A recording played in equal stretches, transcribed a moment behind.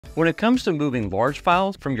When it comes to moving large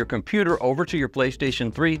files from your computer over to your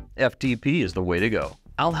PlayStation 3, FTP is the way to go.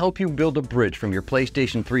 I'll help you build a bridge from your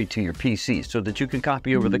PlayStation 3 to your PC so that you can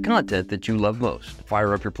copy over the content that you love most.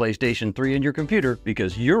 Fire up your PlayStation 3 in your computer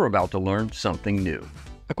because you're about to learn something new.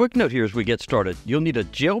 A quick note here as we get started. You'll need a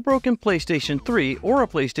jailbroken PlayStation 3 or a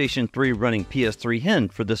PlayStation 3 running PS3 hen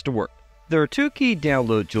for this to work. There are two key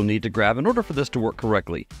downloads you'll need to grab in order for this to work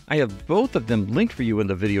correctly. I have both of them linked for you in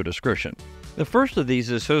the video description. The first of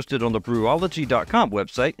these is hosted on the Brewology.com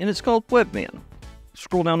website and it's called webMAN.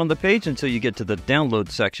 Scroll down on the page until you get to the download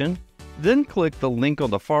section, then click the link on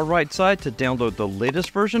the far right side to download the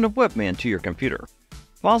latest version of webMAN to your computer.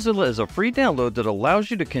 FileZilla is a free download that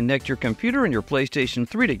allows you to connect your computer and your PlayStation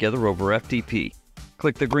 3 together over FTP.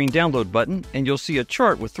 Click the green download button and you'll see a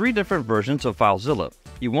chart with 3 different versions of FileZilla.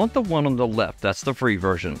 You want the one on the left, that's the free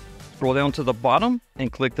version. Scroll down to the bottom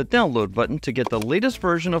and click the download button to get the latest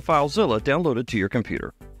version of FileZilla downloaded to your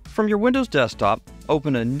computer. From your Windows desktop,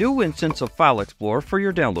 open a new instance of File Explorer for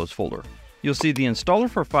your Downloads folder. You'll see the installer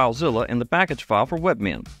for FileZilla and the package file for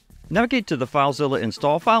webMAN. Navigate to the FileZilla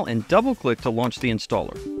install file and double-click to launch the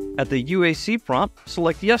installer. At the UAC prompt,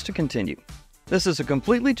 select Yes to continue. This is a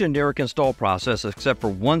completely generic install process except for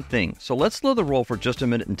one thing, so let's slow the roll for just a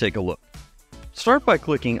minute and take a look. Start by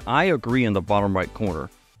clicking I agree in the bottom right corner.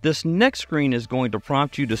 This next screen is going to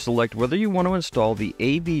prompt you to select whether you want to install the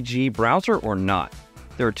AVG browser or not.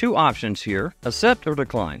 There are 2 options here, accept or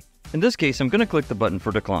decline. In this case, I'm going to click the button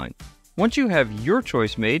for decline. Once you have your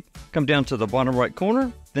choice made, come down to the bottom right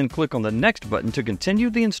corner, then click on the next button to continue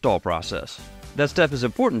the install process. That step is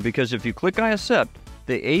important because if you click I accept,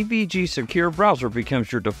 the AVG secure browser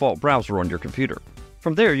becomes your default browser on your computer.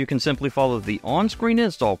 From there, you can simply follow the on-screen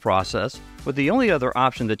install process, but the only other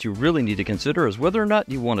option that you really need to consider is whether or not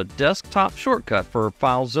you want a desktop shortcut for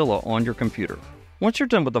FileZilla on your computer. Once you're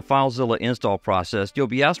done with the FileZilla install process, you'll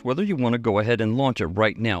be asked whether you want to go ahead and launch it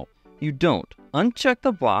right now. You don't. Uncheck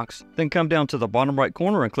the box, then come down to the bottom right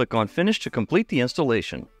corner and click on Finish to complete the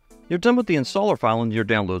installation. You're done with the installer file in your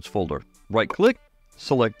Downloads folder. Right-click,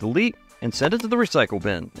 select Delete, and send it to the recycle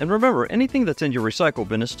bin. And remember, anything that's in your recycle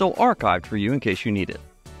bin is still archived for you in case you need it.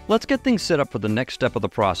 Let's get things set up for the next step of the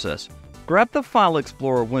process. Grab the File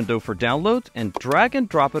Explorer window for downloads and drag and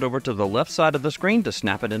drop it over to the left side of the screen to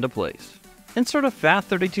snap it into place. Insert a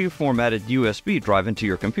FAT32 formatted USB drive into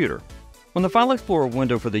your computer. When the File Explorer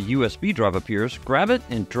window for the USB drive appears, grab it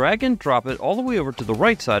and drag and drop it all the way over to the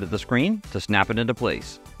right side of the screen to snap it into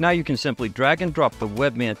place. Now you can simply drag and drop the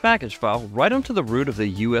webMAN package file right onto the root of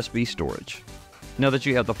the USB storage. Now that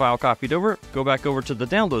you have the file copied over, go back over to the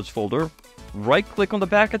Downloads folder, right-click on the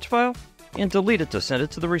package file, and delete it to send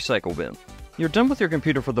it to the recycle bin. You're done with your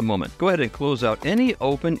computer for the moment. Go ahead and close out any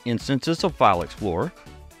open instances of File Explorer,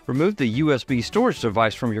 remove the USB storage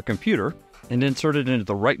device from your computer, and insert it into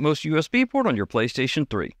the rightmost USB port on your PlayStation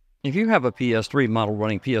 3. If you have a PS3 model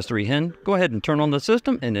running PS3 hen, go ahead and turn on the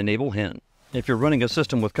system and enable hen. If you're running a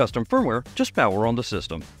system with custom firmware, just power on the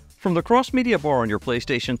system. From the cross-media bar on your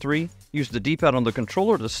PlayStation 3, use the D-pad on the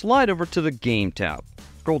controller to slide over to the Game tab.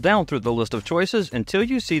 Scroll down through the list of choices until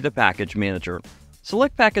you see the Package Manager.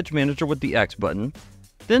 Select Package Manager with the X button,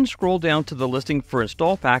 then scroll down to the listing for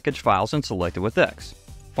Install Package Files and select it with X.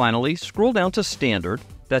 Finally, scroll down to Standard,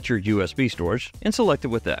 that's your USB storage, and select it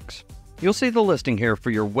with X. You'll see the listing here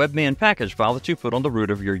for your webMAN package file that you put on the root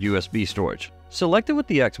of your USB storage. Select it with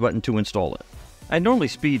the X button to install it. I normally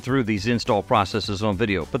speed through these install processes on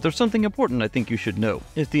video, but there's something important I think you should know.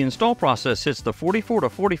 If the install process hits the 44 to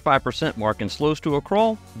 45% mark and slows to a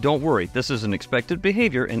crawl, don't worry, this is an expected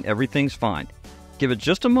behavior and everything's fine. Give it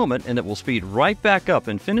just a moment and it will speed right back up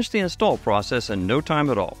and finish the install process in no time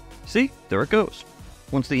at all. See, there it goes.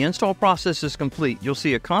 Once the install process is complete, you'll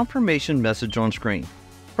see a confirmation message on screen.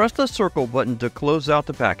 Press the circle button to close out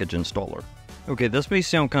the package installer. Okay, this may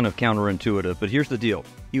sound kind of counterintuitive, but here's the deal.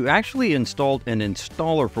 You actually installed an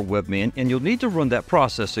installer for webMAN and you'll need to run that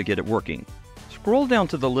process to get it working. Scroll down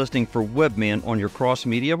to the listing for webMAN on your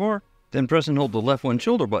cross-media bar, then press and hold the left one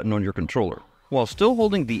shoulder button on your controller. While still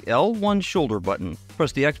holding the L1 shoulder button,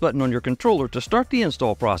 press the X button on your controller to start the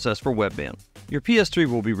install process for webMAN. Your PS3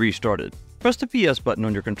 will be restarted. Press the PS button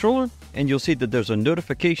on your controller, and you'll see that there's a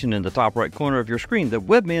notification in the top right corner of your screen that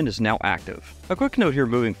webMAN is now active. A quick note here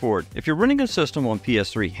moving forward, if you're running a system on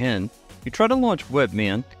PS3 hen, you try to launch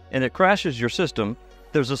webMAN, and it crashes your system,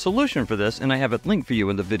 there's a solution for this, and I have it linked for you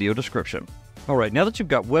in the video description. Alright, now that you've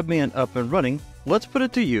got webMAN up and running, let's put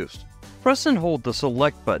it to use. Press and hold the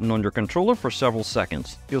select button on your controller for several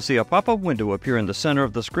seconds. You'll see a pop-up window appear in the center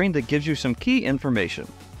of the screen that gives you some key information.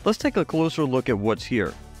 Let's take a closer look at what's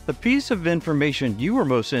here. The piece of information you are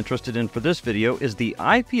most interested in for this video is the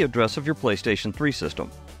IP address of your PlayStation 3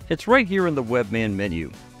 system. It's right here in the webMAN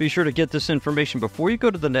menu. Be sure to get this information before you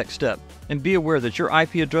go to the next step, and be aware that your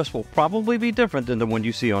IP address will probably be different than the one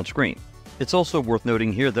you see on screen. It's also worth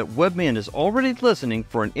noting here that webMAN is already listening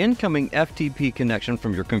for an incoming FTP connection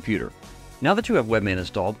from your computer. Now that you have webMAN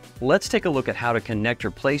installed, let's take a look at how to connect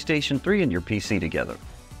your PlayStation 3 and your PC together.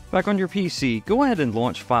 Back on your PC, go ahead and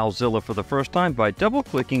launch FileZilla for the first time by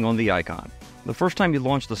double-clicking on the icon. The first time you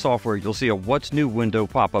launch the software, you'll see a What's New window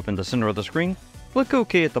pop up in the center of the screen. Click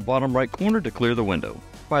OK at the bottom right corner to clear the window.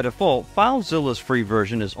 By default, FileZilla's free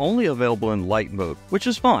version is only available in light mode, which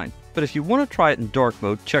is fine. But if you want to try it in dark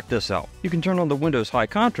mode, check this out. You can turn on the Windows high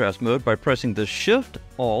contrast mode by pressing the Shift,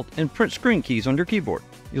 Alt, and Print Screen keys on your keyboard.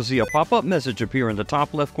 You'll see a pop-up message appear in the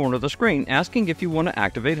top left corner of the screen asking if you want to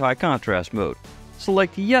activate high contrast mode.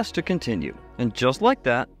 Select Yes to continue. And just like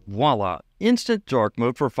that, voila, instant dark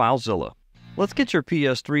mode for FileZilla. Let's get your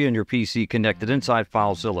PS3 and your PC connected inside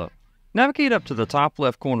FileZilla. Navigate up to the top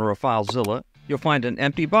left corner of FileZilla. You'll find an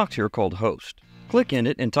empty box here called Host. Click in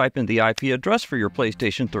it and type in the IP address for your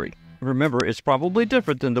PlayStation 3. Remember, it's probably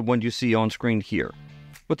different than the one you see on screen here.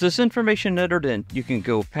 With this information entered in, you can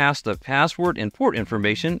go past the password and port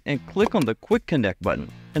information and click on the Quick Connect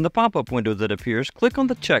button. In the pop-up window that appears, click on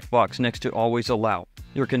the checkbox next to Always Allow.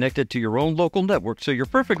 You're connected to your own local network, so you're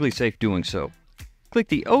perfectly safe doing so. Click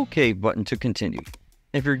the OK button to continue.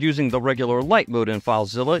 If you're using the regular light mode in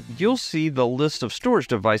FileZilla, you'll see the list of storage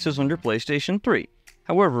devices on your PlayStation 3.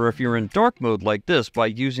 However, if you're in dark mode like this by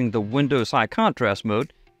using the Windows high contrast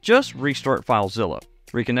mode, just restart FileZilla.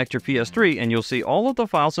 Reconnect your PS3 and you'll see all of the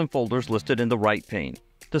files and folders listed in the right pane.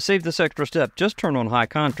 To save this extra step, just turn on high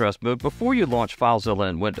contrast mode before you launch FileZilla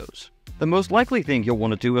in Windows. The most likely thing you'll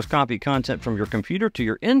want to do is copy content from your computer to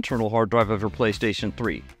your internal hard drive of your PlayStation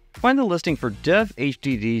 3. Find the listing for Dev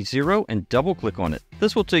HDD0 and double-click on it.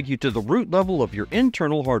 This will take you to the root level of your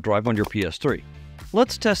internal hard drive on your PS3.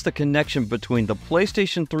 Let's test the connection between the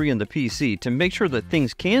PlayStation 3 and the PC to make sure that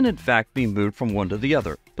things can in fact be moved from one to the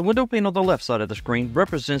other. The window pane on the left side of the screen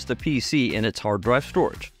represents the PC and its hard drive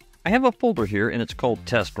storage. I have a folder here and it's called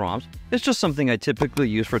Test ROMs. It's just something I typically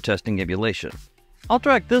use for testing emulation. I'll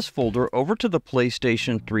drag this folder over to the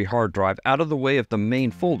PlayStation 3 hard drive out of the way of the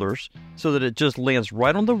main folders so that it just lands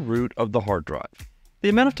right on the root of the hard drive. The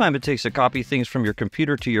amount of time it takes to copy things from your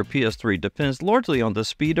computer to your PS3 depends largely on the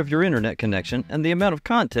speed of your internet connection and the amount of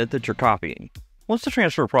content that you're copying. Once the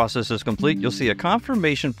transfer process is complete, you'll see a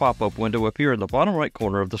confirmation pop-up window appear in the bottom right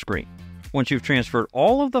corner of the screen. Once you've transferred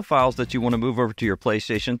all of the files that you want to move over to your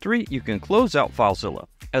PlayStation 3, you can close out FileZilla.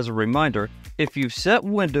 As a reminder, if you've set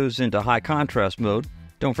Windows into high contrast mode,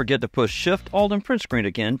 don't forget to push Shift, Alt, and Print Screen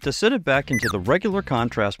again to set it back into the regular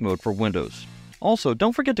contrast mode for Windows. Also,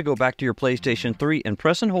 don't forget to go back to your PlayStation 3 and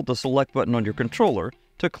press and hold the select button on your controller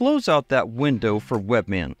to close out that window for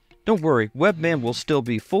webMAN. Don't worry, webMAN will still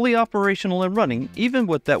be fully operational and running even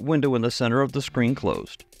with that window in the center of the screen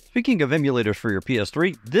closed. Speaking of emulators for your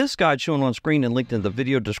PS3, this guide shown on screen and linked in the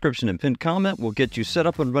video description and pinned comment will get you set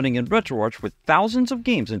up and running in RetroArch with thousands of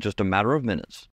games in just a matter of minutes.